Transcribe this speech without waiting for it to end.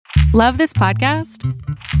Love this podcast?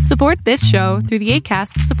 Support this show through the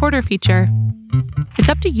Acast supporter feature. It's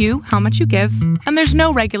up to you how much you give, and there's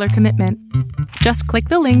no regular commitment. Just click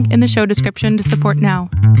the link in the show description to support now.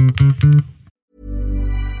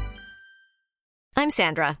 I'm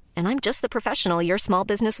Sandra, and I'm just the professional your small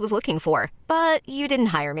business was looking for. But you didn't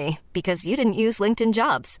hire me because you didn't use LinkedIn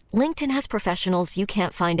Jobs. LinkedIn has professionals you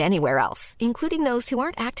can't find anywhere else, including those who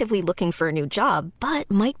aren't actively looking for a new job, but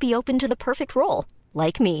might be open to the perfect role,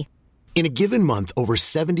 like me. In a given month, over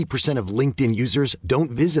 70% of LinkedIn users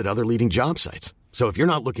don't visit other leading job sites. So if you're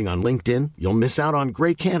not looking on LinkedIn, you'll miss out on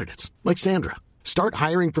great candidates like Sandra. Start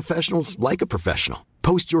hiring professionals like a professional.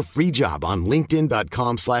 Post your free job on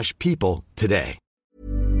linkedin.com/people today.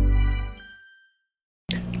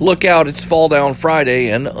 Look out, it's Fall Down Friday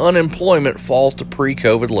and unemployment falls to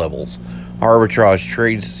pre-COVID levels. Arbitrage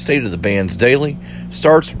Trade's State of the Bands Daily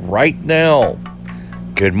starts right now.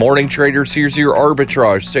 Good morning, traders. Here's your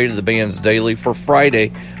Arbitrage State of the Bands Daily for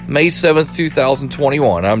Friday, May 7th,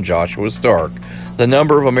 2021. I'm Joshua Stark. The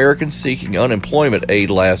number of Americans seeking unemployment aid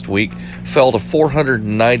last week fell to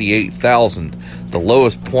 498,000, the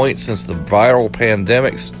lowest point since the viral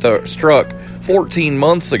pandemic struck 14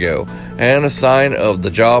 months ago, and a sign of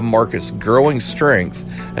the job market's growing strength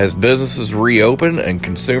as businesses reopen and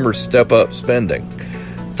consumers step up spending.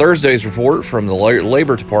 Thursday's report from the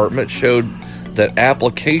Labor Department showed that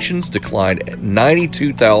applications declined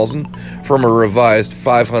 92,000 from a revised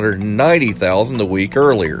 590,000 a week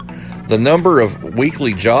earlier. The number of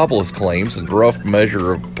weekly jobless claims and rough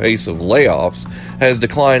measure of pace of layoffs has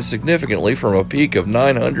declined significantly from a peak of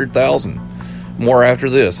 900,000. More after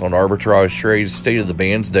this on Arbitrage Trade's State of the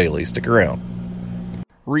Bands Daily. Stick around.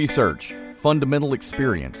 Research, fundamental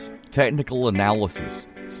experience, technical analysis,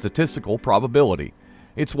 statistical probability.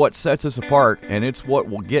 It's what sets us apart, and it's what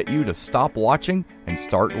will get you to stop watching and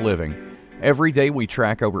start living. Every day we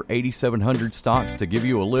track over 8,700 stocks to give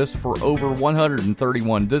you a list for over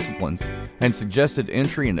 131 disciplines and suggested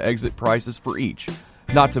entry and exit prices for each,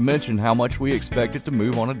 not to mention how much we expect it to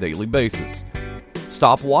move on a daily basis.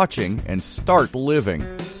 Stop watching and start living.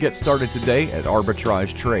 Get started today at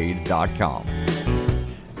arbitragetrade.com.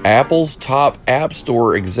 Apple's top App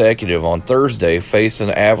Store executive on Thursday faced an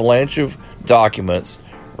avalanche of documents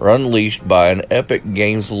unleashed by an Epic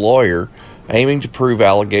Games lawyer aiming to prove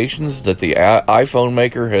allegations that the iPhone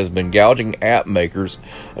maker has been gouging app makers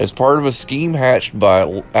as part of a scheme hatched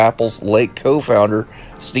by Apple's late co-founder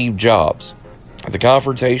Steve Jobs. The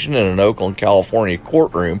confrontation in an Oakland, California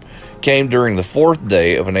courtroom came during the fourth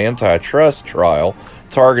day of an antitrust trial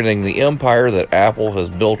targeting the empire that Apple has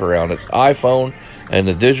built around its iPhone and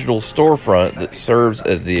the digital storefront that serves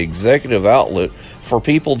as the executive outlet for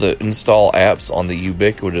people to install apps on the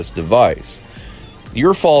ubiquitous device.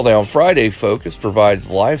 Your Fall Down Friday focus provides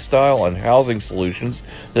lifestyle and housing solutions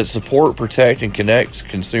that support, protect, and connect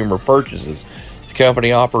consumer purchases. The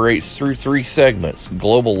company operates through three segments: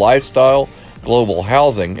 global lifestyle, global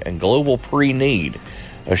housing, and global pre-need.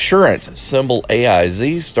 Assurant, symbol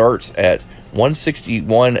AIZ, starts at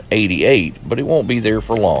 $161.88, but it won't be there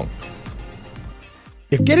for long.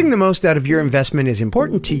 If getting the most out of your investment is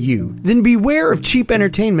important to you, then beware of cheap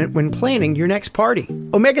entertainment when planning your next party.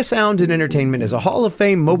 Omega Sound and Entertainment is a Hall of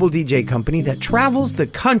Fame mobile DJ company that travels the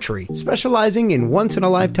country, specializing in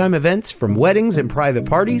once-in-a-lifetime events from weddings and private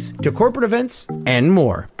parties to corporate events and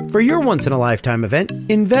more. For your once-in-a-lifetime event,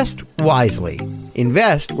 invest wisely.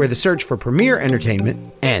 Invest where the search for premier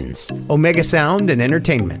entertainment ends. Omega Sound and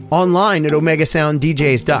Entertainment. Online at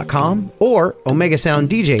OmegaSoundDJs.com or Omega Sound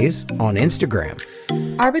DJs on Instagram.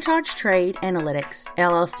 Arbitrage Trade Analytics,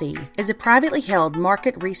 LLC, is a privately held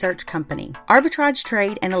market research company. Arbitrage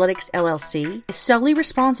Trade Analytics, LLC, is solely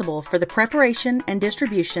responsible for the preparation and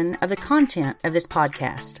distribution of the content of this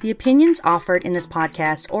podcast. The opinions offered in this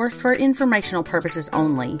podcast are for informational purposes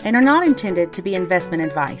only and are not intended to be investment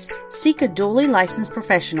advice. Seek a duly licensed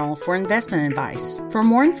professional for investment advice. For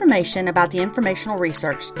more information about the informational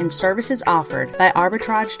research and services offered by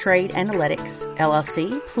Arbitrage Trade Analytics,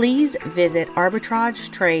 LLC, please visit arbitragetrade.com.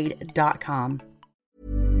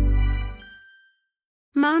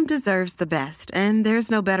 Mom deserves the best, and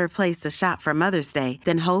there's no better place to shop for Mother's Day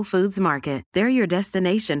than Whole Foods Market. They're your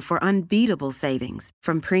destination for unbeatable savings,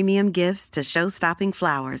 from premium gifts to show-stopping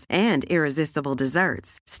flowers and irresistible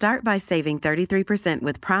desserts. Start by saving 33%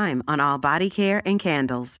 with Prime on all body care and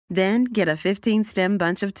candles. Then get a 15-stem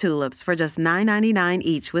bunch of tulips for just $9.99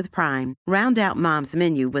 each with Prime. Round out Mom's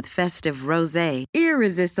menu with festive rosé,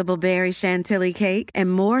 irresistible berry chantilly cake,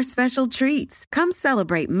 and more special treats. Come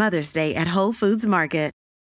celebrate Mother's Day at Whole Foods Market.